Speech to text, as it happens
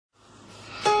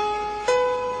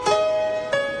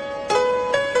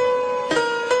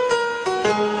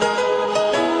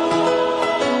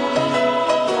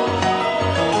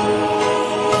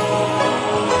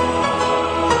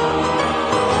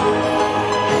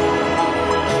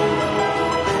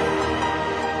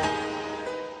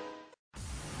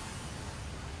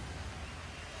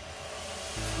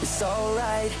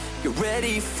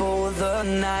ready for the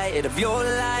night of your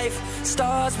life.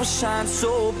 Stars will shine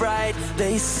so bright.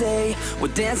 They say we're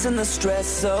dancing the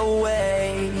stress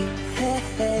away. Hey,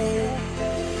 hey.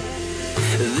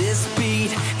 This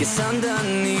beat gets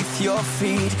underneath your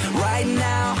feet. Right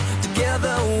now,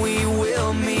 together we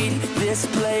will meet. This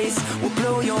place will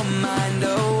blow your mind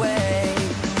away.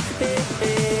 Hey,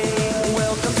 hey.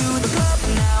 Welcome to the club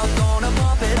now, gonna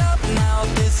bump it up now.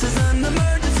 This is an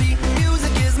emergency,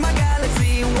 music is my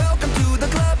galaxy. Welcome to the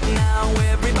club now,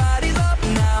 everybody's up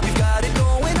now. We've got it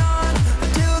going on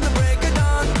until the break of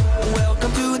dawn.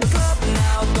 Welcome to the club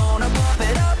now, gonna bump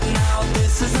it up now.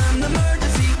 This is an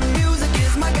emergency, music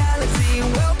is my galaxy.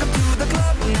 Welcome to the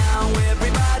club now,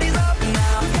 everybody's up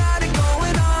now. We've got it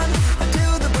going on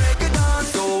until the break of dawn.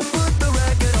 So put the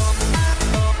record on.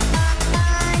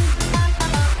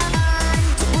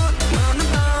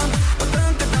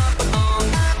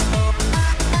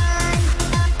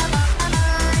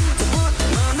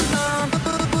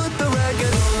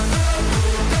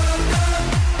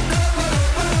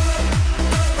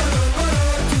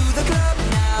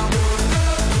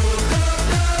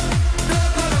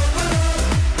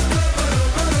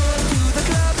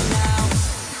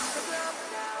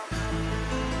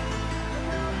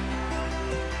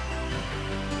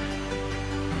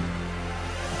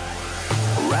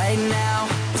 Right now,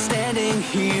 we're standing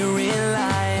here in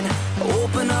line.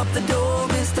 Open up the door,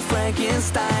 Mr.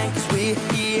 Frankenstein, 'cause we're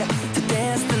here to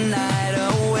dance the night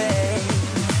away.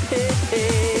 Hey, hey.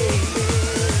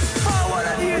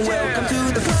 Welcome to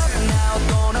the club now,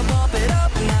 gonna bump it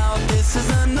up now. This is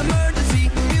an emergency,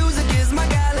 music is my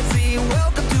galaxy.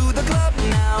 Welcome to the club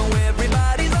now,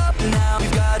 everybody's up now.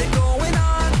 We've got it going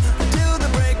on until the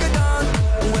break of dawn.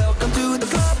 Welcome to the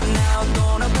club now,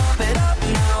 gonna bump it up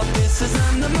now. This is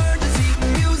an emergency,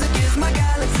 music is my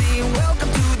galaxy.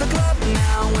 Welcome to the club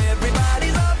now,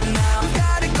 everybody's up now. We've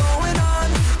got it going on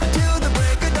until the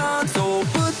break of dawn. So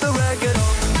put the record on.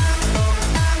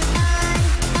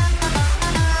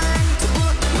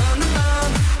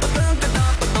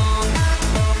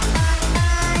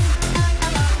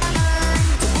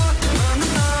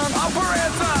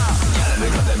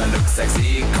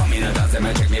 Sexy, come in and dance them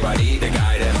and check me body. They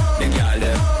guide them, they guide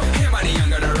them. Hey, Manian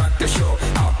gonna rock the show.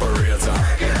 Operator,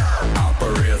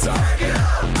 operator.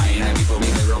 I ain't happy for me,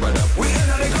 they rub it up. We in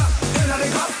the club, in the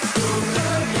club.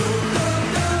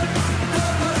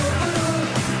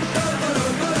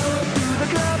 The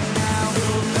club now.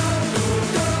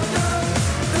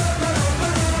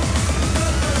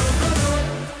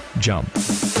 Jump.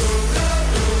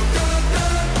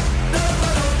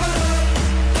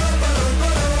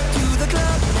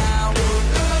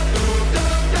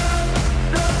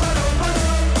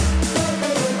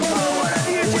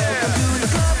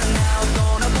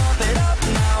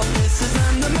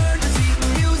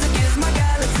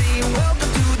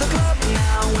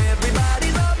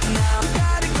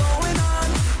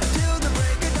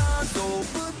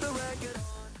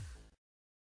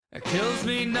 It kills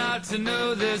me not to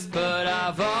know this, but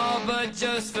I've all but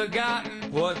just forgotten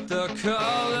what the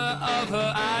color of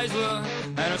her eyes were,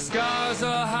 and her scars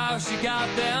or how she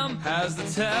got them. As the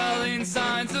telling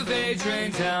signs of age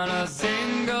rain down, a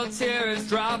single tear is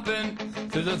dropping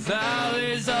through the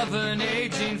valleys of an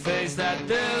aging face that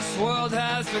this world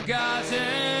has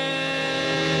forgotten.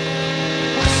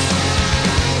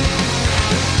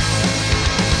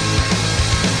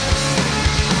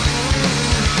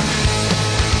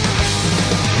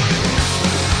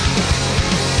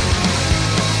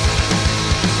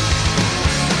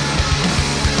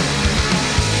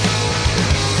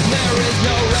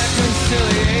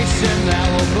 Reconciliation that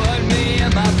will put me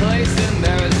in my place, and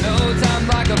there is no time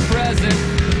like a present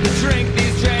to drink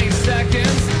these draining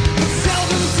seconds. Tell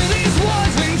them to these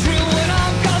words ring true when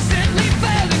I'm constantly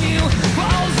failing you.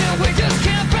 Walls that we just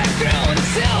can't break through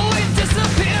until we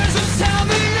disappear. So tell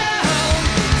me now,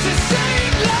 to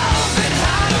save love, and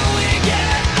how do we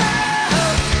get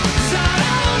out? 'Cause I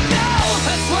don't know.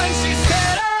 That's when she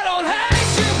said I don't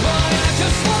hate you, but I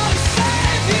just want to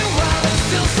save you while there's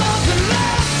still something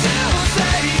left.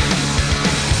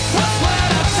 That's when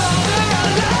I told her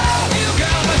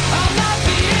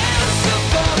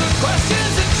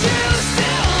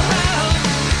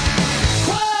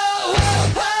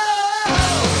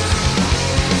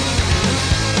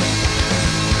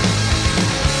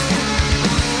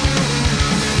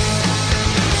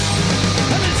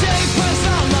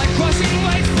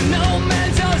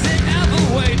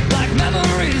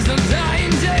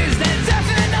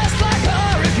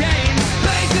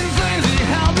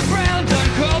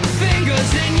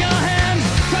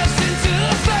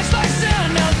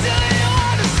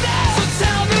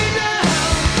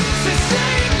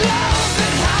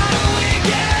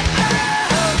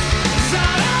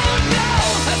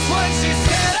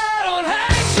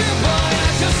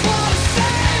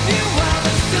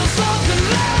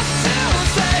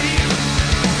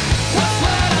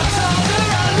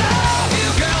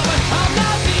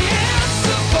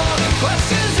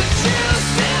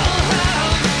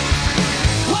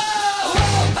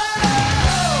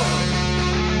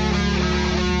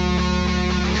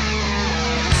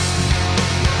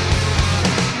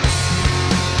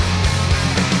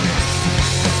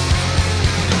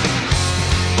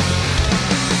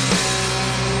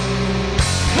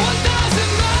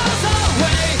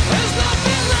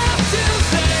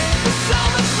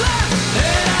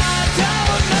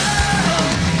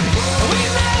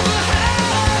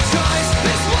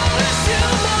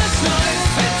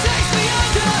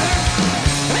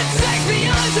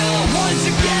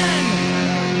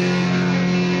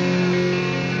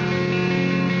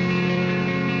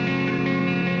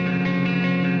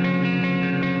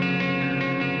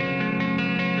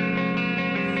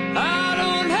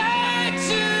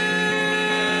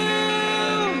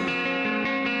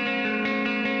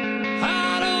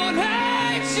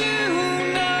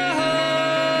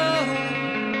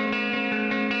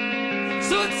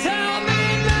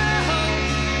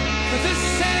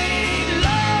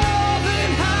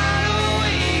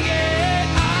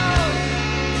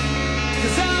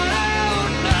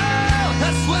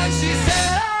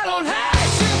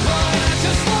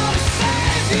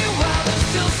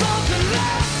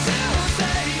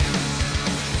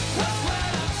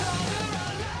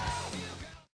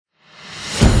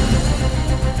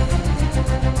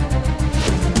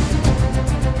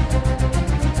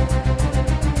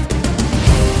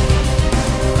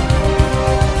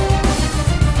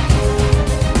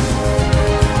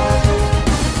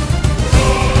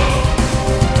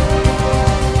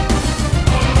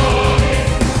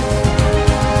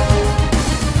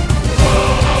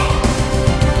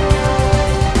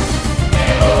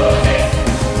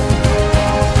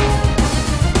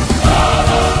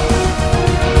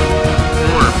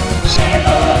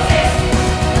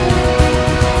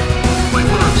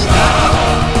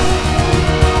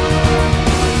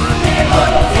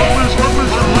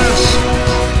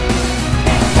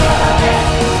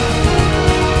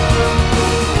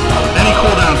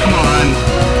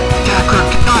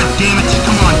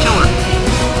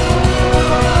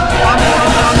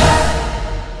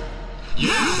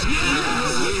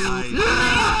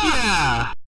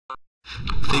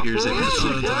fingers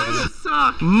in his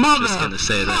phone. Mother! Just gonna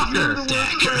say that.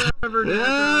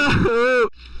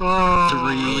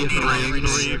 Three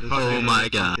rings. Oh my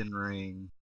god.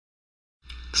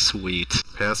 Sweet.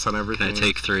 Pass on everything. Can I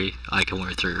take 3? I can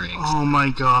wear 3 rings. Oh my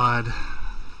god.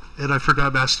 And I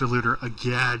forgot Master Looter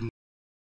again.